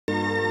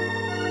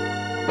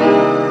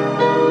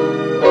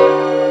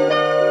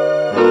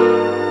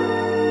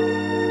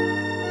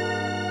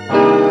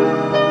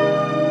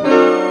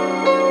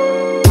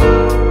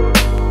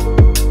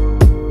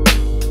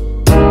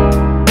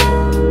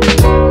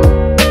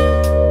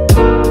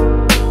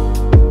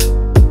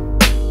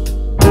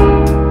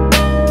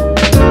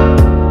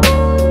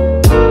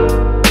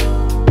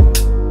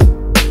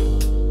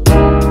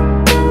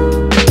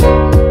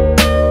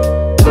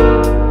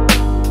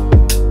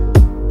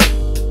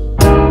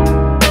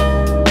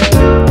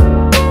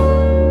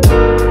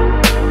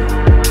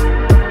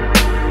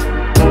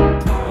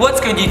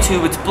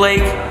YouTube, it's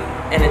Blake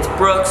and it's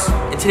Brooks,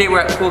 and today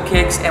we're at Cool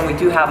Kicks and we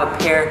do have a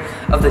pair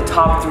of the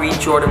top 3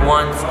 Jordan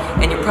 1s,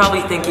 and you're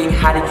probably thinking,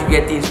 how did you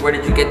get these, where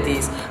did you get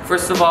these?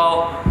 First of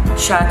all,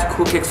 shout out to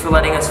Cool Kicks for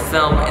letting us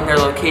film in their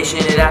location.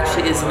 It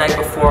actually is the night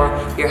before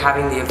you're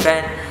having the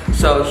event,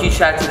 so huge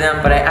shout out to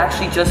them. But I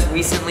actually just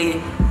recently,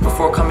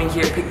 before coming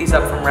here, picked these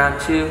up from round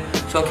 2.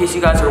 So in case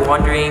you guys are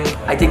wondering,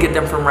 I did get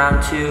them from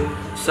round 2.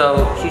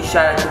 So huge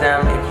shout out to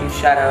them and huge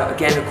shout out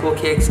again to Cool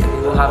Kicks, and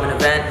we will have an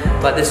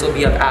event, but this will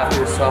be up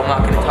after, so I'm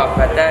not going to talk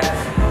about that.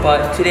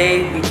 But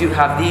today we do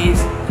have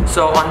these.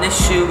 So on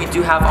this shoe we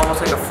do have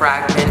almost like a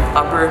fragment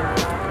upper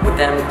with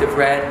them with the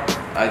red.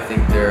 I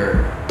think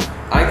they're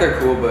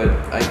cool, but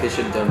I think they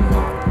should have done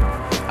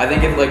more. I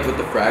think if like with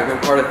the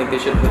fragment part, I think they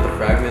should have put the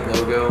fragment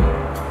logo.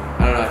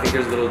 I don't know, I think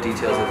there's little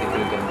details I think could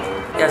have done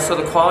more. Yeah, so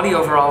the quality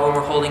overall when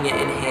we're holding it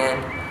in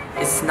hand,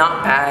 it's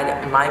not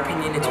bad. In my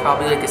opinion, it's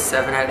probably like a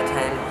 7 out of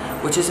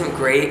 10, which isn't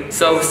great.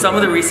 So some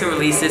of the recent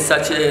releases,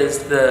 such as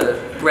the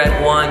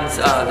red ones,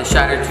 the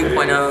Shattered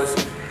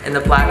 2.0s, and the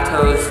Black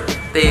Toes,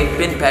 they've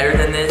been better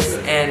than this,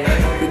 and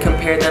we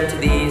compared them to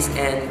these,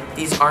 and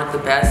these aren't the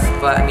best,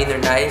 but I mean they're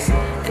nice,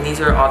 and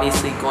these are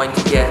obviously going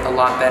to get a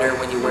lot better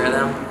when you wear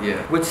them. Yeah.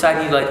 Which side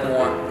do you like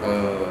more?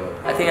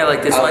 I think I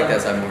like this one. I like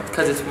that side more.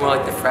 Because it's more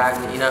like the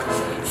fragment, you know?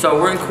 So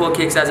we're in Cool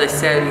Kicks, as I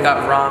said. We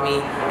got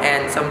Rami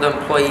and some of the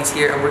employees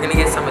here, and we're gonna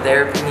get some of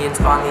their opinions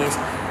on these.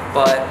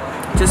 But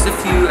just a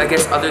few, I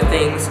guess, other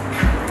things.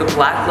 The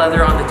black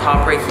leather on the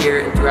top right here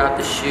and throughout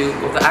the shoe.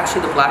 Well,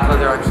 actually the black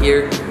leather on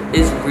here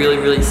is really,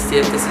 really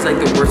stiff. This is like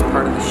the worst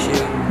part of the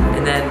shoe.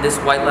 And then this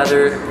white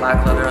leather,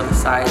 black leather on the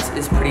sides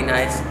is pretty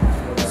nice.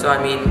 So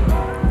I mean,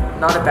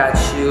 not a bad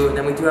shoe. And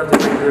then we do have the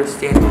regular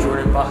standard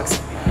Jordan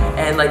box.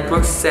 And like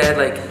Brooks said,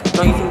 like,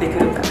 don't you think they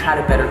could have had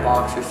a better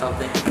box or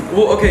something?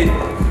 Well, okay,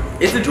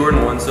 it's a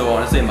Jordan 1, so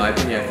honestly, in my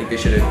opinion, I think they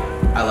should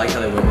have. I like how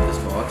they went with this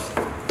box,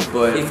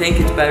 but you think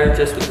it's better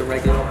just with the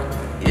regular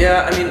one?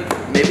 Yeah, I mean,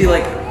 maybe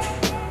like,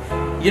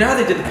 you know how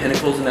they did the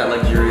pinnacles in that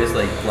luxurious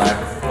like black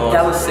box?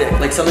 That was sick.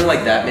 Like something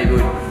like that maybe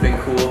would have been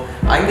cool.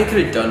 I think they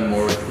could have done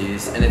more with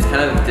these, and it's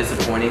kind of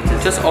disappointing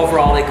to just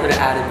overall they could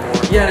have added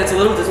more. Yeah, and it's a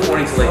little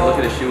disappointing to like look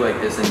at a shoe like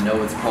this and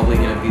know it's probably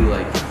gonna be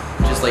like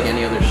just like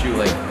any other shoe.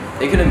 Like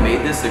they could have made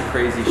this a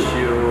crazy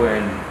shoe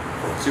and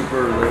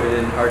super limited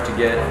and hard to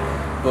get,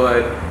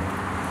 but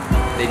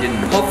they didn't.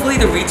 Hopefully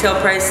the retail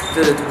price,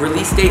 the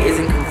release date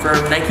isn't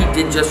confirmed. Nike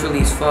did just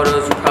release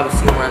photos. You'll probably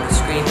see them around the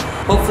screen.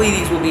 Hopefully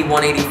these will be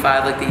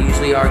 $185 like they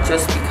usually are,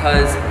 just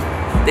because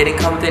they didn't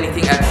come with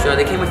anything extra.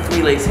 They came with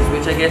 3 laces,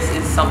 which I guess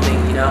is something,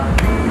 you know?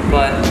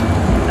 But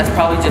that's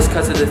probably just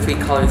because of the 3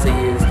 colors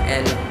they used.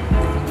 And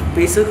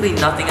basically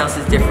nothing else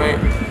is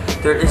different.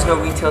 There is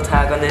no retail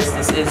tag on this.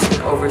 This is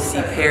an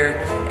overseas pair,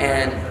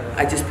 and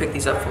I just picked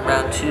these up from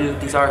round 2.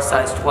 These are a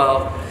size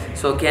 12.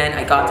 So again,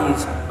 I got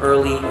these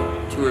early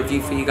to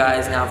review for you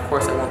guys. Now, of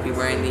course, I won't be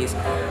wearing these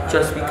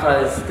just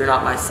because they're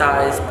not my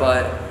size,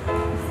 but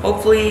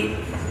hopefully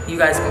you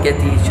guys can get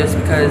these, just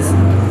because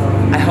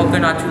I hope they're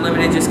not too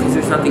limited, just because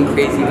there's nothing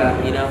crazy about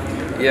it, you know?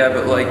 Yeah,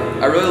 but like,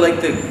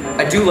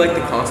 I do like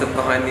the concept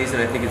behind these,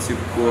 and I think it's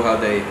super cool how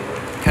they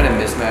kind of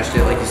mismatched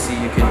it. Like you see,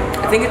 you can.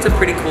 I think it's a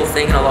pretty cool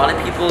thing, and a lot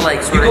of people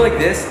like you go like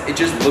this, it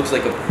just looks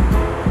like a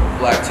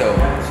black toe.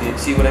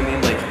 See what I mean?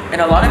 Like.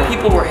 And a lot of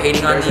people were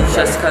hating on these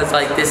just because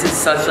like this is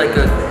such like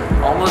a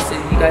almost,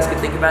 if you guys could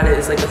think about it,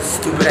 it's like a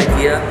stupid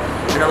idea.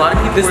 And a lot of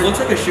people. This looks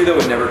like a shoe that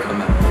would never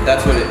come out.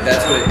 That's what it.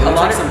 It looks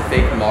like some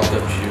fake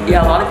mocked-up shoe.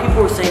 Yeah, a lot of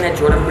people were saying that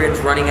Jordan Brand's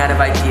running out of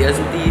ideas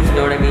with these. You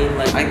know what I mean?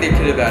 Like. I think they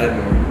could have added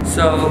more.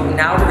 So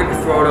now we're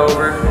gonna throw it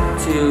over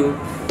to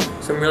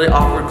some really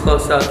awkward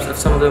close-ups of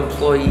some of the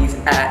employees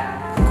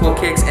at Cool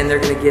Kicks, and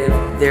they're gonna give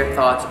their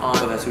thoughts on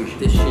this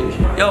shoe.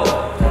 Yo,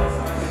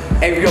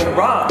 hey, yo,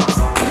 Roms.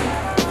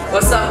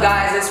 What's up,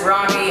 guys? It's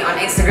Rami on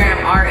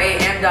Instagram,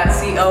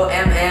 ram.comm,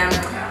 and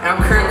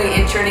I'm currently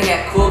interning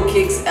at Cool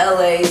Kicks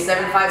LA,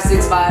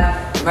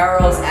 7565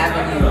 Melrose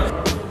Avenue.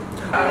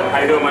 How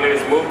you doing? My name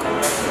is Mook.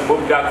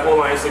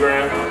 Mook.cool on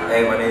Instagram.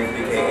 Hey, my name is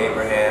BK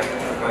Abraham.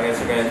 My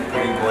Instagram is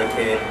Pretty Boy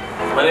Kid.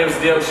 My name is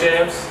Dale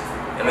Shams,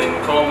 and they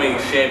call me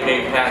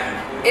Champagne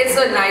Packy. It's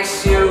a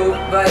nice shoe,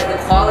 but the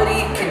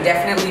quality can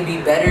definitely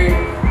be better.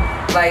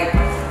 Like,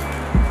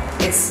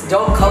 it's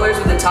dope colors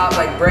with the top,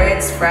 like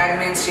Breads,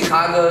 Fragments,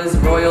 Chicago's,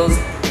 Royals,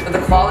 but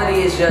the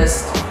quality is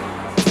just,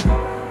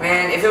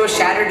 man, if it was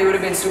Shattered, it would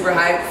have been super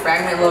hype.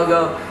 Fragment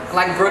logo.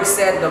 Like Brooks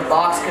said, the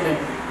box could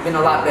have been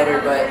a lot better,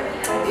 but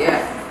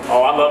yeah.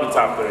 Oh, I love the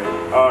top 3.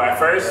 At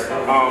first,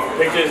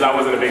 pictures, I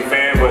wasn't a big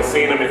fan, but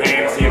seeing them in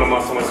hand, seeing them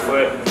on someone's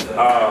foot,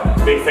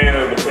 big fan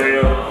of the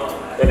material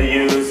that they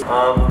use.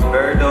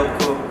 Very dope,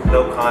 cool,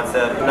 dope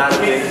concept. I'm not a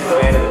big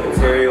fan of the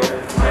material.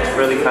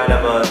 Really kind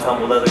of a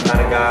tumble leather kind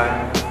of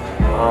guy.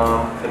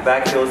 The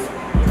back heel's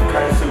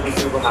kind of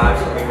super high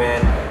for me,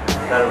 man.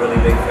 Not a really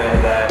big fan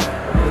of that.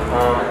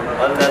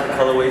 Other than that, the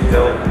colorway's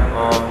dope.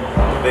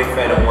 I'm a big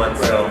fan of one,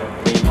 so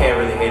I mean, you can't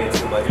really hate it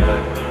too much, but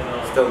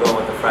still going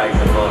with the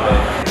fragments a little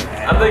bit.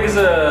 I think it's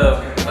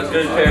a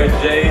good pair of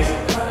J's.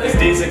 It's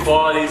decent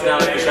quality. It's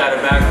not like a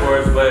shatter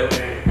backwards, but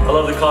I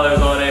love the colors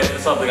on it.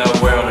 It's something I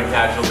would wear on a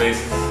casual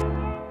basis.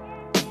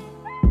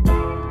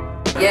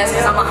 Yes,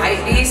 because I'm a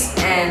hype beast,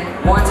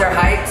 and ones are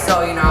hyped,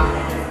 so you know,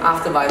 I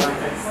have to buy them.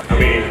 I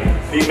mean,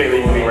 these may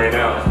leave me right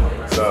now,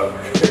 so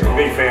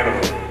big fan of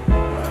them.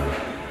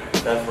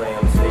 Definitely,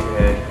 I'm a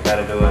sneakerhead.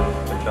 Gotta do it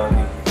with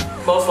Junkie.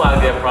 Most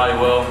likely I probably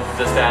will,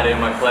 just add it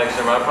in my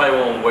collection, but I probably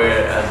won't wear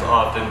it as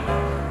often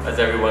as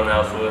everyone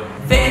else would.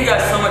 Thank you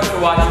guys so much for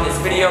watching this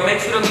video.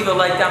 Make sure to leave a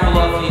like down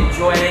below if you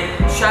enjoyed it.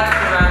 Shout out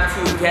to Round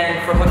 2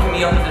 again for hooking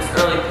me up with this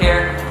early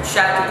pair.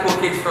 Shout out to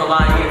Cool Kids for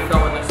allowing me to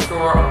film in the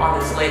store on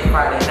this late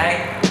Friday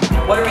night.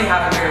 What are we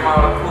having here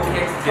tomorrow, Cool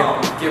Kids?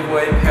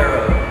 Giveaway pair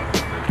of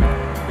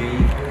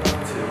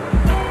B2.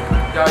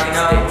 You already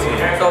know.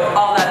 So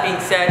all that being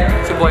said,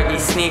 it's your boy B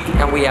Sneak,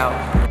 and we out.